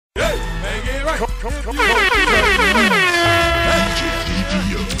DJ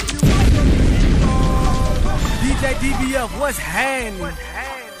DBF, what's happening?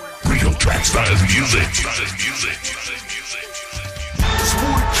 Real track style music. It's Who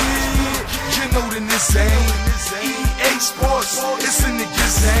the Kid, you know the this ain't EA Sports, it's a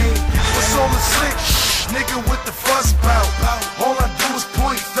nigga's name. What's all the slick, nigga with the fuss bout? All I do is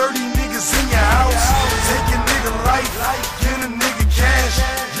point 30 niggas in your house. Take a nigga life, get a nigga cash.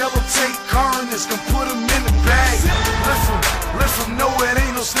 Yellow tape coroners can put him in the bag. Lift him, know it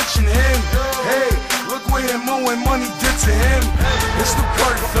ain't no snitching him. Hey, look where him and money did to him. It's the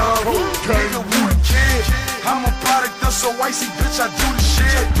birth of nigga Who the Kid. I'm a product of so icy, bitch, I do the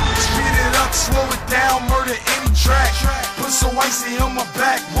shit. Speed it up, slow it down, murder any track. Put so icy on my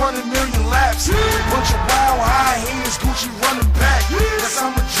back, run a million laps. Bunch of wild high heinous Gucci running back. Cause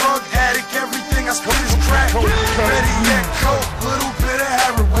I'm a drug addict, everything I spit is crack. Better yet, coke, little bit of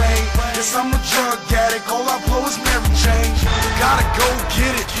heroin. Yes, I'm a drug addict, all I blow is Mary Jane. Gotta go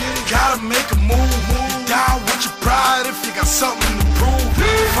get it, gotta make a move. Down with your pride if you got something to prove.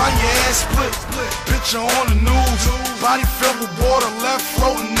 Find your ass split, picture on the news. Body filled with water, left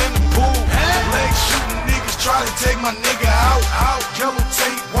floating in the pool. Legs shooting niggas, try to take my nigga out. Yellow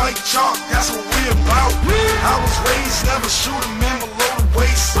tape, white chalk, that's what we about. I was raised, never shoot a man below the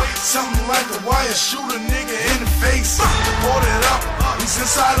waist. Something like a wire, shoot a nigga in the face. Brought it up, he's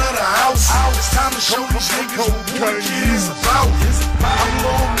inside of the house. It's time to show these niggas what Who the Kid is about. I'm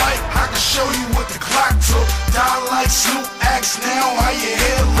Lil Mike, I can show you what the clock took. Die like Snoop, ask now how your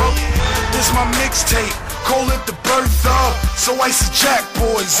hair look. This my mixtape, call it the birth of So Icy Jack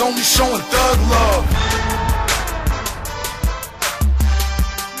Boys, only showing thug love.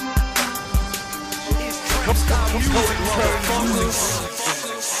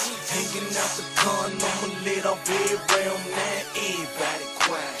 Hanging out the car, I'ma lit off everywhere I'm at. Everybody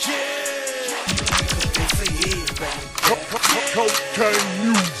quiet. They say everybody quiet. Cocaine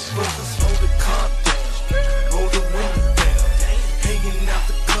music. Slow the car down, roll the window down. Hanging out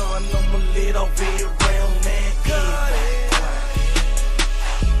the car, I'ma lit off everywhere I'm at. Everybody quiet.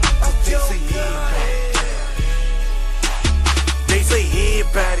 They say everybody. They say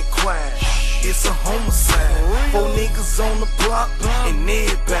everybody quiet. It's a homicide. 4 niggas on the block and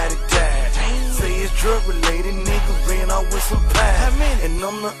everybody died. Say it's drug related, niggas ran out with some pie. And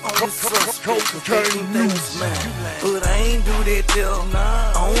I'm the only suspect, cause they think they was mine. But I ain't do that though,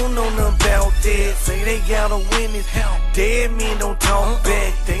 I don't know nothing about that. Say they got a witness, dead men don't talk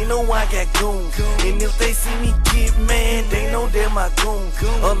back. They know I got goons, and if they see me get mad, they know they're my goons.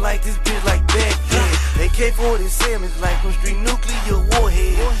 Unlike this bitch like back then, AK-47s like from street nuclear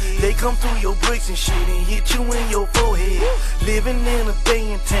warhead. They come through your bricks and shit and hit you in your forehead. Living in a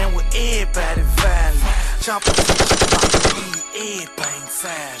day and time where everybody violent. Chopping everything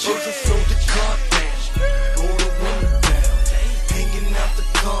silent. Just slow the car down, roll the window down. Hanging out the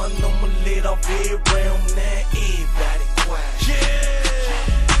car, I'ma lit off everywhere I'm at. Everybody quiet.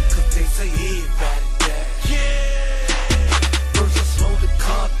 Cause they say everybody died. Just slow the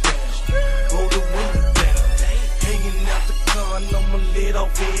car down, roll the window down. Hanging out the car, I'ma lit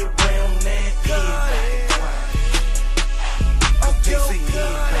off everywhere I'm at. Everybody quiet. They say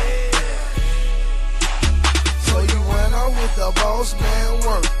everybody. So you went out with the boss man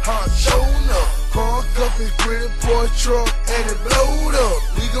work, hot showing up. Crunk up his pretty Porsche truck and it blowed up.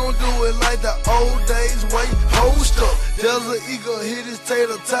 We gon' do it like the old days, wait, host up. Desert Eagle hit his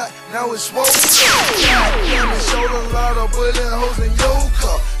tater tot, now it's swole up. And it showed a lot of bullet holes in your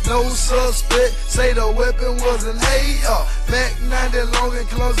car. No suspect, say the weapon was an AR. Mac 90 long and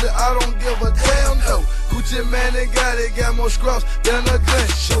clumsy, I don't give a damn though. Gucci man, they got more scrubs than a gun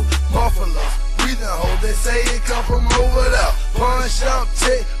show. Buffalo. Breathing hole, they say it come from over there. Pawn shop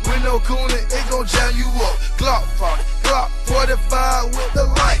tech with no cooling, it gon' jam you up. Glock 40, Glock 45 with the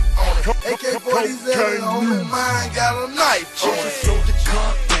light on it. AK-47, homie, mine got a knife on it. Slow the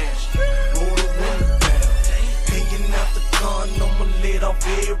car down, roll the window down. Hanging out the car, I'ma lit off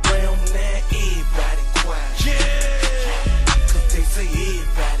everywhere I'm at. Everybody quiet. Cause they say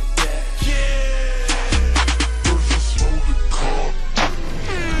everybody died. Slow the car.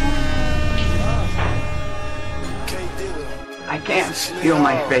 I can't feel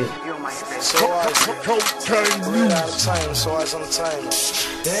my face. Cocaine music. So Ice Entertainment.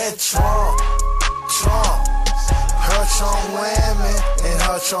 That Trump, her Trump whamming and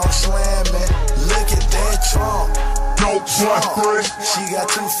her Trump slamming. Look at that Trump. Dope boyfriend. She got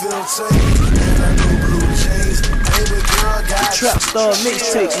 2 filters and her new blue jeans. Baby girl got Trap Star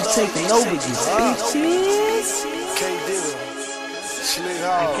Mixtape is taking over these bitches.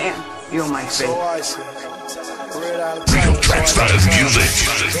 I can't feel my face. Real track style music.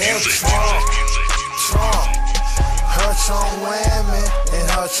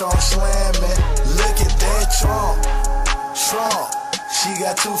 trunk slamming. Look at that trunk. She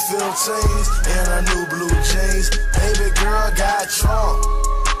got 2 15s in her new blue jeans. Baby girl got trunk.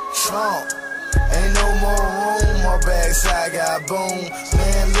 Ain't no more room, my backside got boom.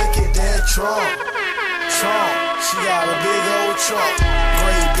 Man, look at that trunk. She got a big old trunk,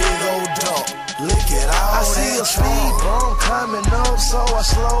 great big old dump. Look at all I see a speed bump coming up, so I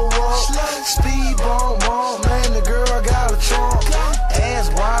slow up. Speed bump, man, the girl got a trunk. Ass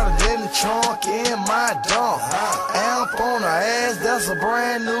wider than the trunk in my dump. Amp on her ass, that's a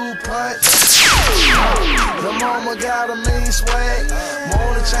brand new punch. The mama got a mean swag.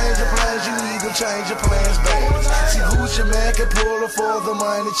 More to change your plans, you need to change your plans back. See Gucci man can pull her for the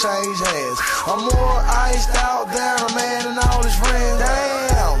money, change hands. I'm more iced out than a man and all his friends.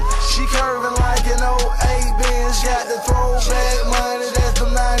 Damn, she curving like an 08 Benz. Got the throwback money, that's the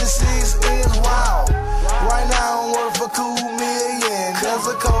 96 is wild. Right now I'm worth a cool million. There's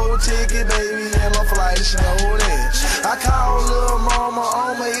a cold ticket, baby, and my flight is snowed in. I call little mama,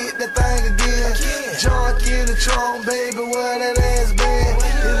 I'ma hit that thing again. Junk in the trunk, baby, where that ass been?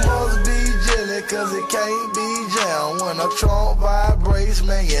 It must be jelly, cause it can't be jam. When a trunk vibrates,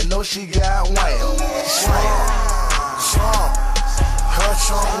 man, you know she got wham. Her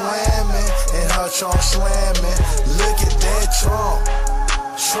trunk whamming and her trunk slamming. Look at that trunk.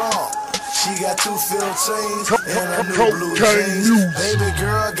 She got 2 15s in her new blue jeans. Baby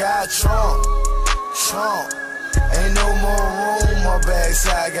girl got trunk. Ain't no more room, my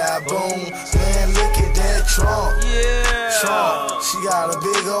backside got boom. Man, look at that trunk. She got a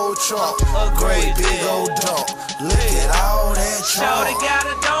big old trunk, a great big old dump. Look at all that trunk. Shorty got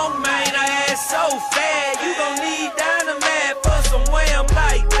a dome, man, her ass so fat. You gon' need dynamite for some wham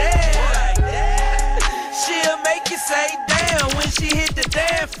like that. She'll make you say damn when she hit the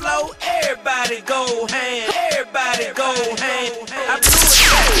dance floor. Everybody go ham, everybody go ham. I blew it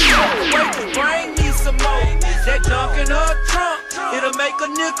back, wait to bring me some more. That junk in her trunk, it'll make a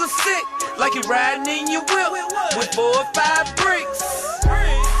nigga sick, like you riding in your whip with 4 or 5 bricks.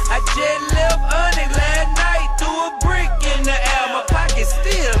 I just left honey last night, threw a brick in the air, my pocket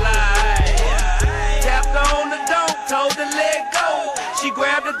still alright. Tapped her on the dome, told her let go. She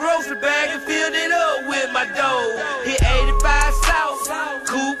grabbed a grocery bag and filled it up with my dough. Hit 85 south,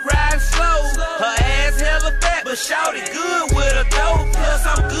 coupe riding slow. Her ass hella fat, but shawty good with her dough. Plus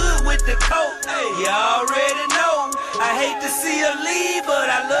I'm good with the coat. You already know. I hate to see her leave, but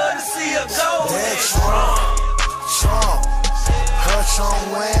I love to see her go. That trunk. Her trunk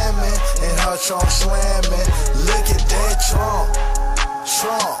whamming and her trunk slamming. Look at that trunk.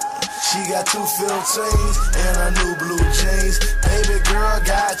 She got 2 15s in her new blue jeans. Baby girl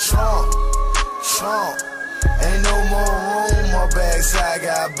got trunk. Ain't no more room, my backside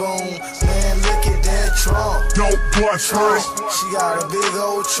got boom. Man, look at that trunk. Don't bust her. She got a big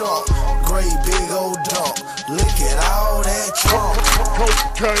old trunk, great big old dump. Look at all that trunk.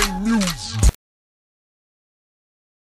 Cocaine music.